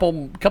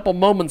couple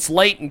moments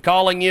late in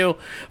calling you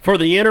for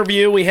the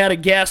interview. We had a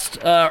guest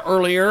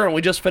earlier, and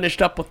we just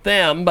finished up with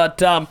them. But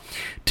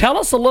tell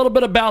us a little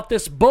bit about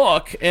this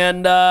book,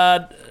 and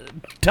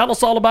tell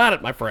us all about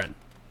it, my friend.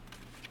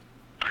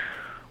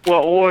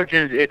 Well,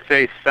 Origins, it's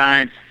a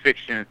science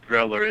fiction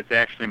thriller. It's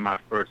actually my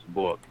first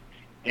book.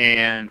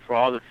 And for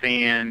all the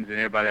fans and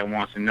everybody that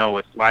wants to know,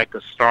 it's like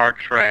a Star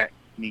Trek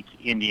meets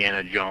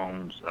Indiana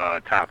Jones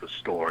type of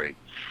story.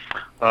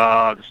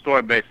 The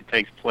story basically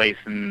takes place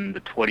in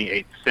the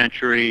 28th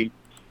century,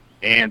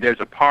 and there's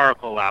a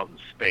particle out in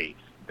space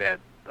that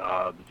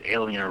this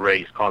alien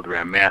race called the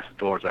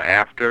Ramastadors are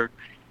after,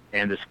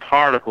 and this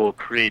particle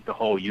created the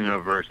whole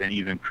universe and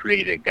even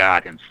created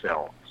God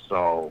himself.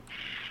 So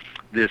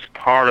this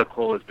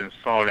particle has been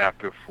sought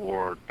after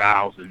for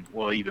thousands,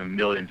 well, even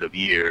millions of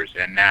years,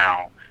 and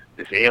now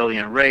this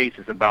alien race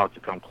is about to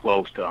come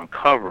close to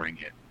uncovering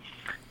it.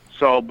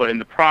 So, but in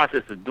the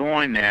process of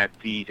doing that,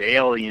 these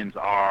aliens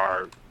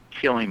are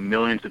killing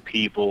millions of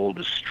people,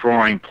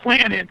 destroying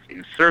planets,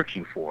 and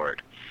searching for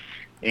it.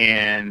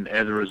 And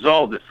as a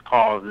result, this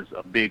causes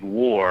a big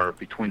war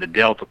between the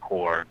Delta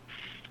Corps,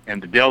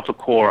 and the Delta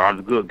Corps are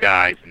the good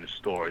guys in the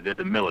story. They're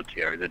the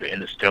military. They're the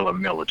interstellar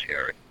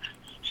military.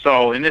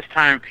 So in this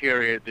time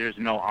period, there's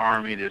no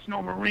Army, there's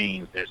no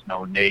Marines, there's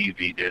no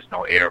Navy, there's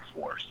no Air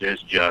Force.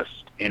 There's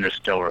just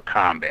interstellar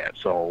combat.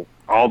 So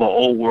all the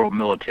old world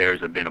militaries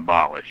have been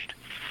abolished.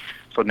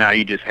 So now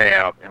you just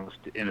have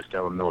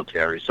interstellar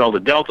military. So the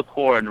Delta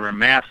Corps and the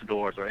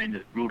Ramastadors are in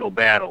this brutal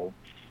battle,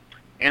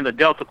 and the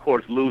Delta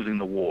Corps is losing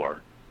the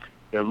war.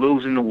 They're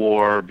losing the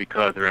war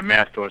because the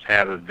Ramastadors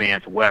have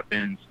advanced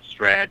weapons,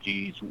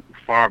 strategies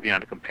far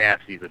beyond the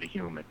capacities of the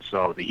humans.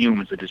 So the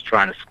humans are just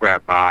trying to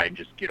scrap by and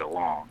just get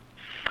along.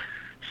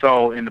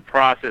 So in the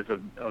process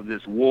of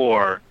this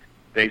war,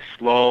 they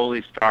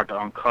slowly start to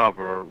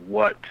uncover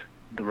what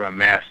the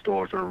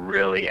Ramastadors are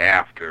really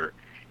after.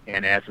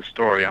 And as the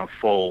story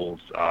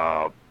unfolds,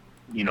 the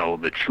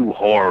true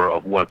horror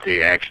of what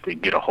they actually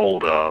get a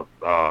hold of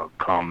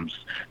comes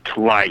to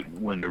light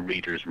when the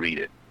readers read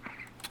it.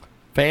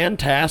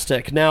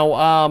 Fantastic.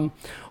 Now,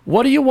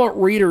 what do you want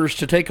readers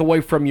to take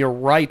away from your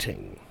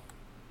writing?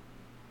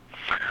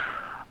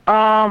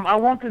 I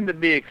want them to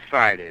be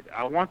excited. And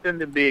I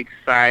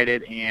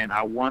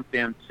want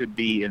them to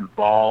be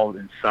involved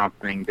in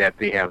something that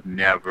they have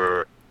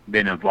never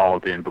been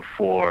involved in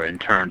before in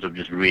terms of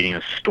just reading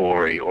a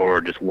story or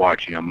just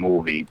watching a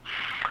movie.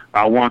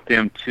 I want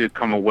them to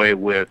come away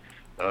with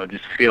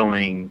just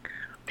feeling,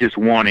 just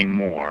wanting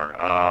more,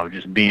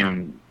 just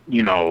being,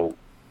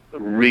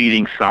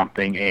 reading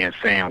something and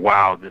saying,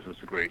 wow, this is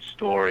a great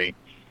story.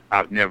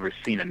 I've never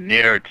seen a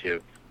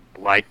narrative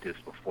like this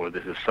before.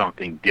 This is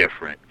something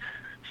different.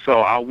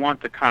 So I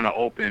want to kind of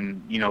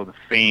open, the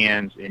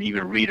fans and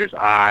even readers'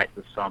 eyes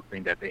to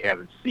something that they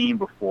haven't seen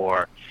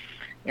before,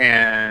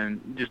 and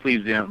just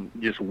leaves them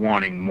just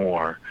wanting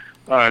more.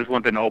 I just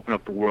want them to open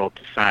up the world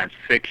to science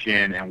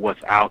fiction and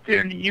what's out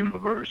there in the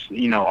universe,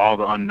 all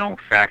the unknown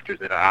factors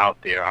that are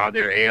out there. Are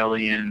there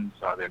aliens?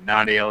 Are there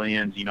not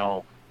aliens?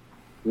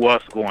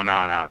 What's going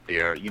on out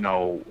there?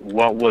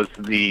 What was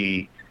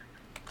the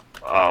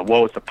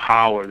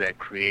power that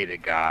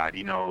created God?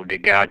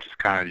 Did God just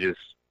kind of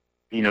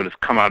just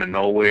come out of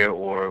nowhere,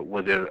 or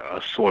was there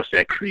a source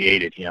that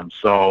created him?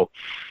 So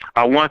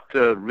I want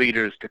the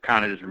readers to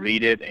kind of just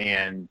read it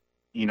and,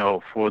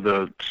 for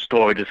the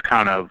story just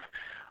kind of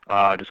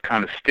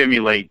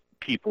stimulate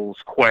people's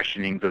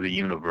questionings of the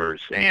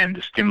universe and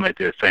to stimulate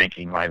their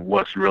thinking, like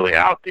what's really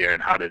out there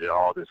and how did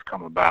all this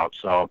come about.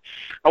 So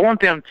I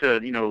want them to,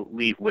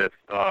 leave with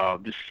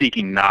just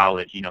seeking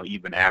knowledge,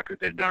 even after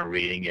they're done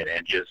reading it,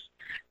 and just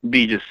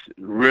be just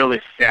really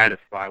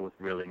satisfied with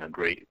reading a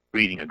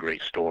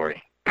great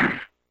story.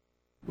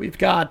 We've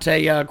got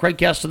a great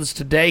guest with us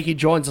today. He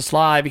joins us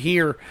live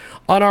here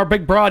on our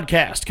big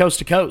broadcast, coast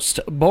to coast,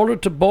 border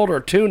to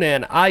border,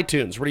 TuneIn,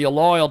 iTunes, Radio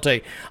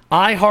Loyalty,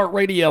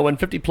 iHeartRadio, and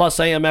 50-plus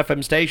AM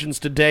FM stations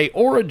today.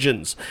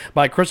 Origins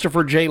by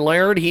Christopher J.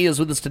 Laird. He is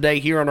with us today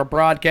here on our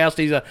broadcast.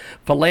 He's a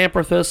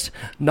philanthropist,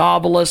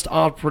 novelist,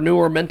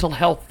 entrepreneur, mental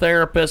health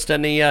therapist,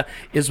 and he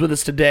is with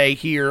us today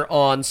here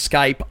on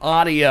Skype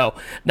Audio.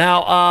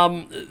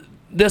 Now,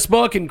 this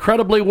book,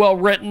 incredibly well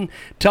written.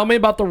 Tell me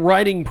about the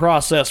writing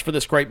process for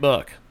this great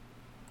book.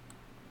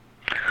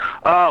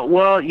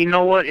 Well, you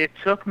know what? It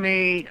took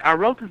me, I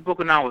wrote this book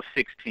when I was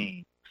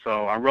 16.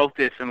 So I wrote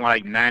this in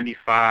like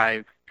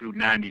 95 through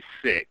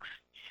 96.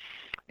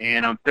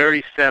 And I'm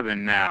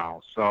 37 now.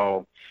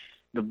 So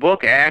the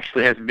book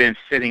actually has been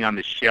sitting on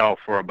the shelf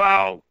for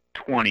about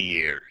 20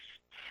 years.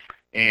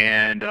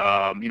 And,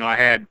 I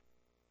had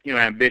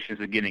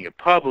ambitions of getting it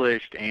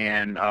published,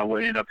 and what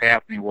ended up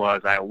happening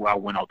was I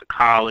went out to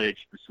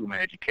college, pursued my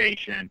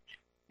education,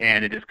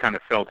 and it just kind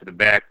of fell to the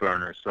back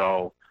burner.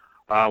 So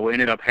what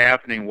ended up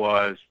happening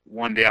was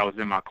one day I was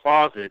in my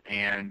closet,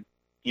 and,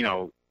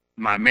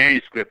 my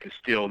manuscript is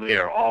still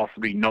there, all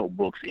 3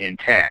 notebooks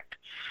intact.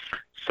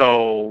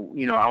 So,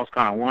 I was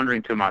kind of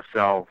wondering to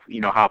myself,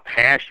 how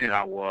passionate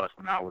I was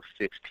when I was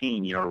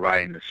 16,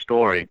 writing the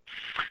story.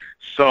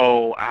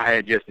 So I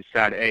had just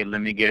decided, hey,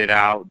 let me get it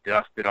out,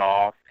 dust it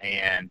off,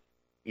 and,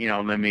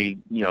 let me,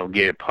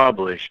 get it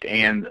published.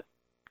 And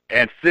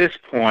at this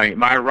point,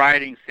 my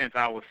writing since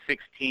I was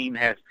 16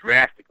 has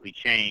drastically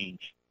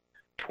changed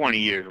 20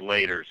 years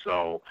later.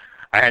 So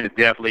I had to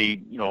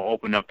definitely,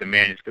 open up the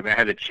manuscript. I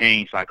had to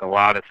change like a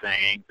lot of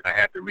things. I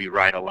had to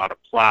rewrite a lot of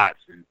plots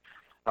and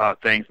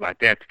things like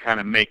that to kind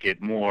of make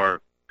it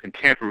more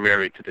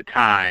contemporary to the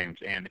times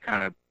and to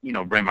kind of,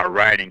 bring my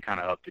writing kind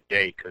of up to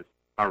date, because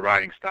my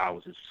writing style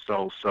was just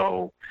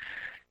so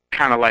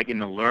kind of like in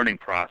the learning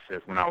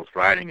process when I was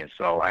writing it.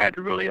 So I had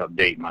to really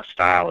update my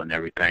style and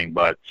everything.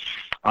 But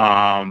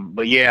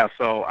yeah,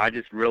 so I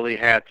just really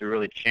had to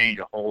really change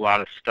a whole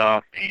lot of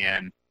stuff.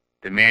 And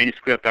the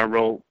manuscript I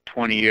wrote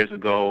 20 years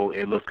ago,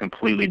 it looks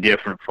completely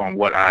different from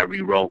what I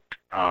rewrote,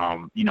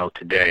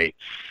 today.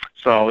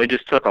 So it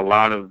just took a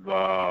lot of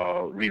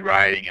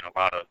rewriting and a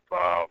lot of,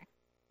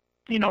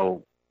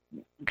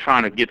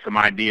 trying to get some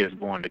ideas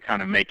going to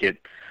kind of make it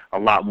a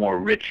lot more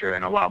richer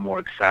and a lot more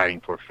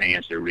exciting for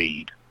fans to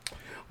read.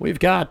 We've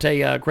got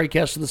a great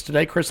guest with us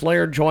today. Chris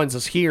Laird joins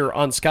us here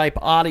on Skype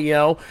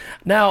Audio.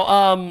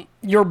 Now,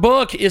 your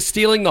book is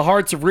stealing the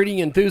hearts of reading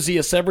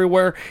enthusiasts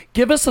everywhere.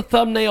 Give us a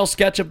thumbnail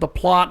sketch of the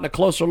plot and a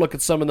closer look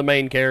at some of the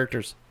main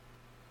characters.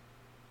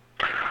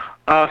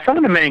 Some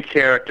of the main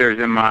characters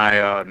in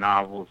my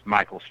novels,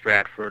 Michael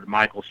Stratford.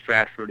 Michael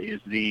Stratford is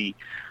the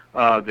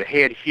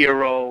head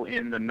hero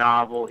in the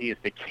novel. He is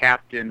the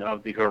captain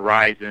of the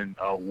Horizon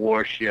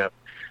warship.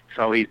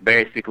 So he's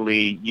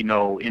basically,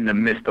 in the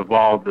midst of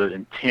all the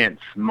intense,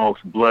 most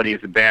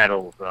bloodiest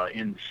battles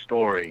in the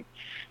story.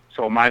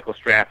 So Michael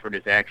Stratford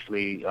is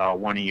actually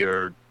one of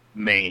your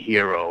main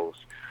heroes.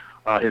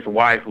 His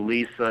wife,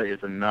 Lisa,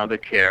 is another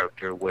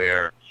character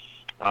where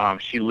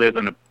she lives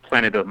on the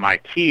planet of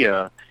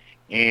Mykia.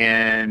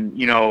 And,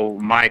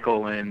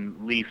 Michael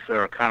and Lisa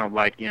are kind of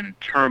like in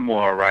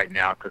turmoil right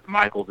now because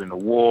Michael's in the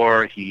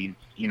war. He's,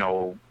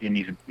 in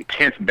these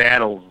intense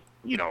battles,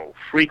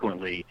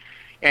 frequently.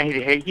 And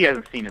he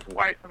hasn't seen his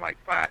wife in like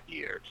 5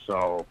 years.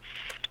 So,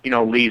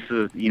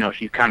 Lisa,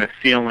 she's kind of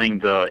feeling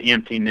the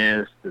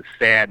emptiness, the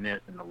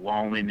sadness, and the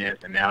loneliness.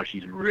 And now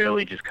she's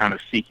really just kind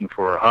of seeking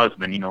for her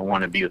husband,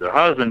 want to be with her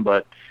husband.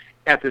 But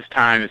at this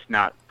time, it's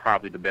not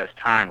probably the best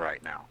time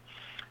right now.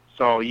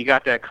 So you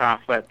got that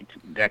conflict,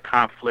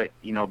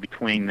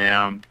 between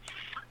them.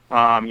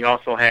 You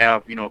also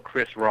have,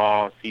 Chris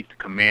Ross. He's the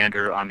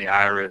commander on the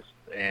Iris,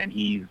 and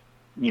he's,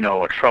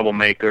 a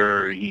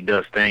troublemaker. He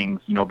does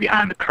things,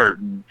 behind the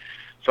curtain.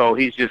 So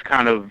he's just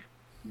kind of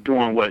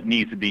doing what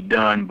needs to be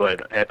done,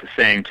 but at the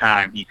same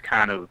time, he's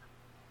kind of,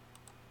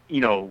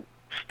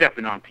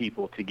 stepping on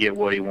people to get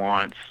what he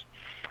wants.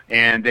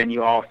 And then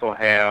you also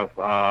have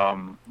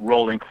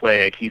Roland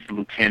Clegg. He's the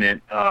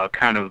lieutenant,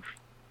 kind of,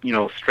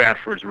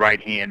 Stratford's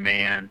right-hand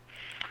man.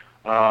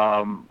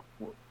 Exana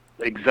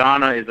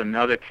is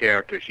another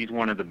character. She's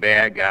one of the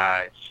bad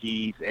guys.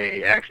 She's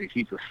a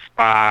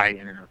spy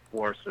and an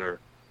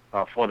enforcer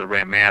for the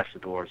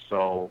Ramassador.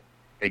 So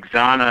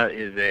Exana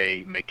is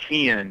a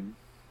Machian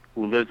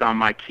who lives on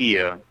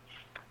Mykia,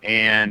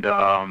 and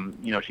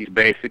she's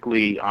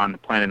basically on the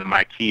planet of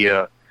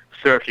Mykia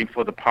searching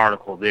for the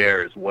particle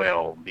there as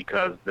well,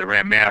 because the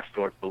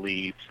Ramassadors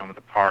believe some of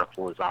the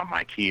particle is on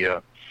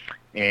Mykia,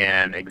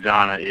 and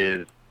Exana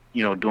is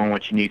doing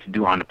what you need to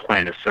do on the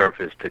planet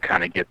surface to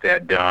kind of get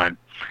that done.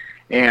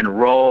 And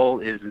Roll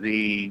is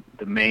the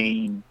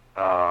main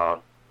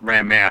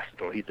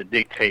Ramassador. He's the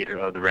dictator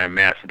of the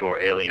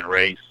Ramassador alien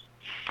race.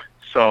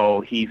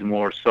 So he's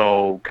more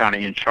so kind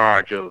of in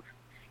charge of,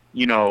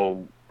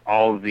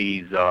 all of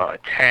these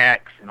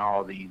attacks and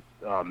all these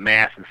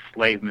mass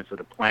enslavements of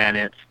the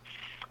planets.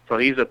 So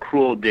he's a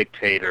cruel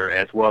dictator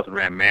as well as a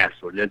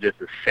Ramassador. They're just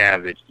a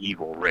savage,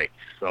 evil race.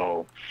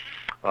 So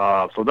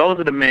those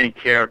are the main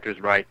characters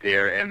right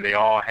there, and they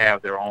all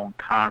have their own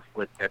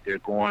conflict that they're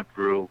going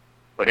through.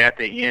 But at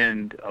the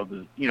end of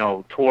the,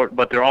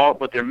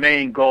 but their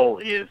main goal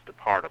is the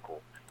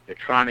particle. They're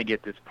trying to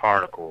get this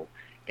particle,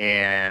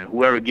 and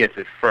whoever gets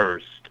it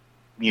first,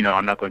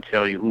 I'm not going to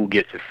tell you who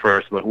gets it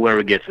first, but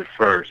whoever gets it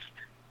first,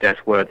 that's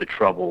where the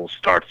trouble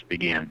starts to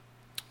begin.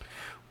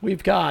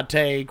 We've got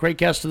a great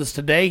guest with us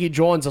today. He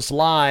joins us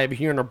live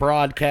here in our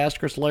broadcast.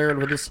 Chris Laird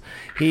with us.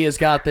 He has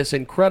got this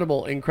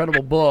incredible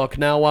book.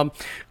 Now,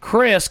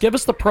 Chris, give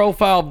us the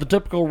profile of the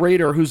typical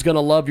reader who's going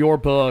to love your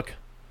book.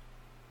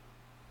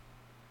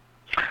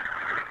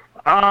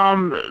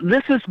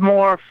 This is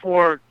more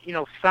for,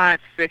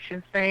 science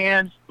fiction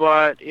fans,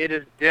 but it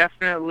is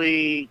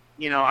definitely,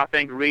 I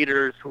think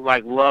readers who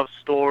like love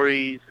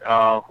stories,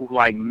 who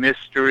like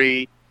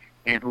mystery,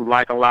 and who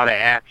like a lot of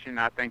action.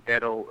 I think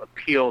that'll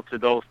appeal to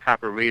those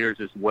type of readers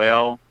as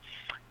well.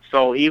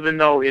 So even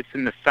though it's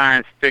in the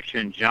science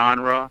fiction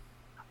genre,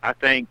 I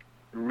think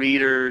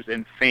readers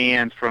and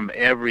fans from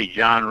every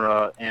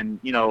genre and,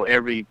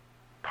 every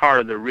part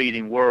of the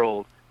reading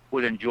world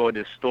would enjoy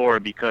this story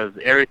because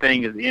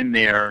everything is in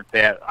there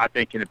that I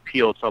think can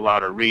appeal to a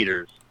lot of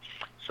readers.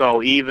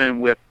 So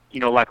even with,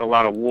 like a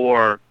lot of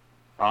war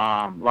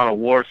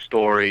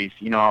stories,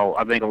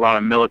 I think a lot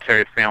of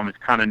military families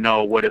kind of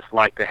know what it's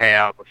like to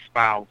have a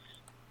spouse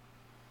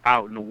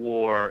out in the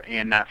war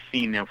and not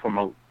seeing them from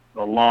a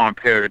long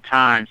period of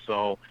time.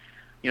 So,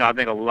 I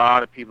think a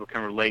lot of people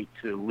can relate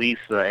to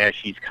Lisa as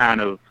she's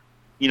kind of,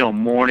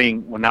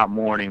 mourning, well, not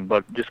mourning,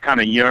 but just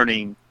kind of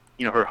yearning,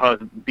 her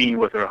husband, being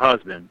with her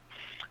husband.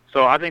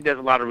 So I think there's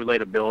a lot of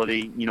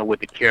relatability,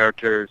 with the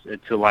characters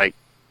and to, like,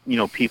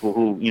 people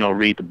who,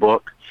 read the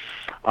book.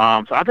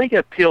 So I think it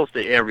appeals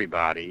to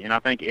everybody, and I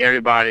think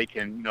everybody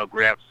can,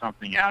 grab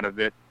something out of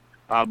it.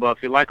 But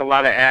if you like a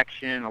lot of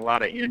action, a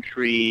lot of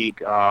intrigue,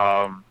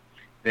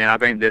 then I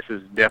think this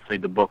is definitely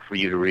the book for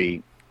you to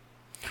read.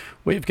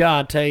 We've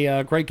got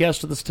a great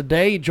guest with us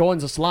today. He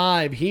joins us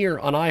live here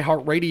on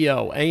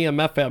iHeartRadio,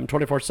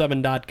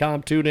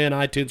 AMFM247.com, TuneIn,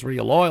 iTunes,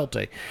 Radio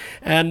Loyalty.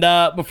 And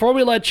before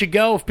we let you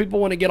go, if people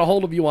want to get a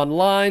hold of you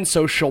online,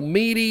 social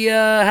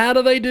media, how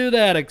do they do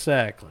that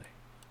exactly?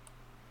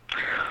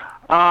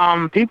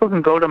 People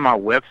can go to my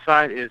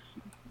website. It's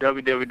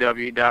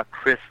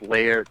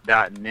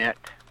www.chrislaird.net.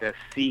 That's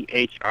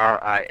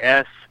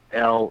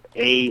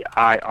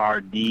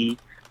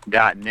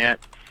CHRISLAIRD.net.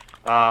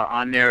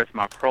 On there is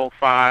my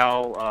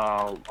profile,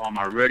 all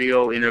my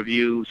radio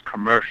interviews,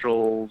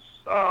 commercials,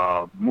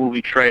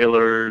 movie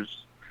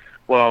trailers,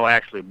 well,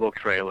 actually book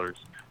trailers.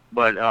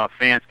 But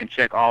fans can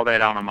check all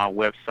that out on my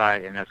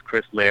website, and that's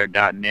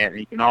chrislaird.net. And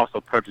you can also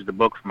purchase the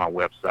book from my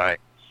website.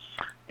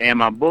 And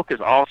my book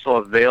is also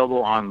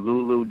available on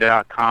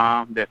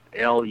lulu.com. That's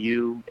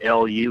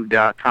LULU.com.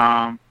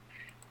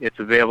 It's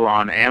available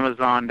on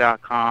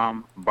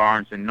Amazon.com,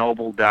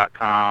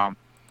 BarnesandNoble.com,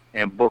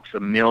 and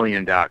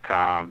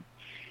BooksAMillion.com.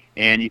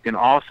 And you can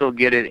also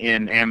get it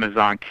in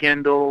Amazon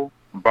Kindle,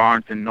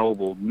 Barnes &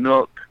 Noble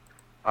Nook,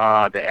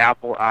 the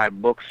Apple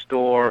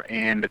iBookstore,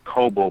 and the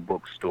Kobo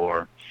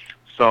Bookstore.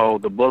 So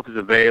the book is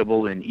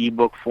available in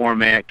ebook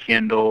format,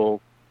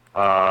 Kindle,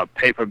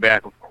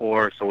 paperback, of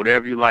course. So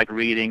whatever you like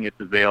reading, it's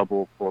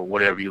available for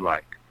whatever you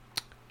like.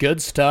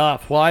 Good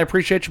stuff. Well, I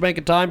appreciate you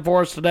making time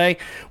for us today.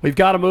 We've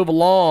got to move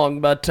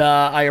along, but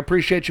I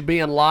appreciate you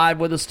being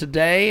live with us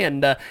today,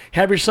 and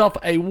have yourself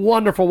a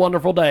wonderful,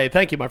 wonderful day.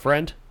 Thank you, my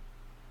friend.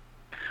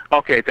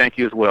 Okay, thank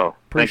you as well.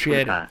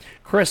 Appreciate it.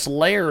 Chris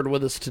Laird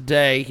with us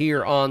today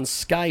here on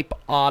Skype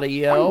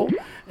Audio,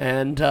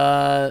 and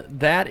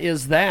that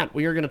is that.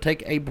 We are going to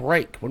take a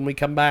break. When we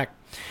come back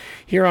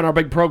here on our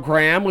big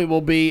program, we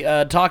will be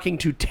talking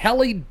to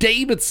Telly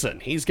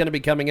Davidson. He's going to be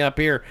coming up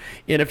here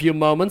in a few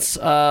moments.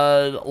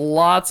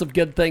 Lots of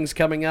good things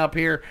coming up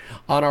here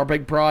on our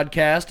big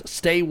broadcast.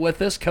 Stay with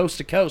us, coast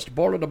to coast,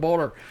 border to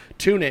border.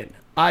 Tune in.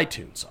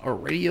 iTunes, our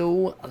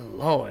Radio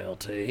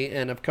Loyalty,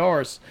 and of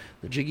course,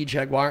 the Jiggy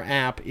Jaguar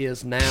app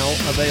is now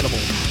available.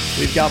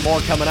 We've got more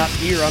coming up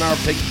here on our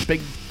big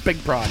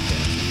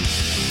broadcast.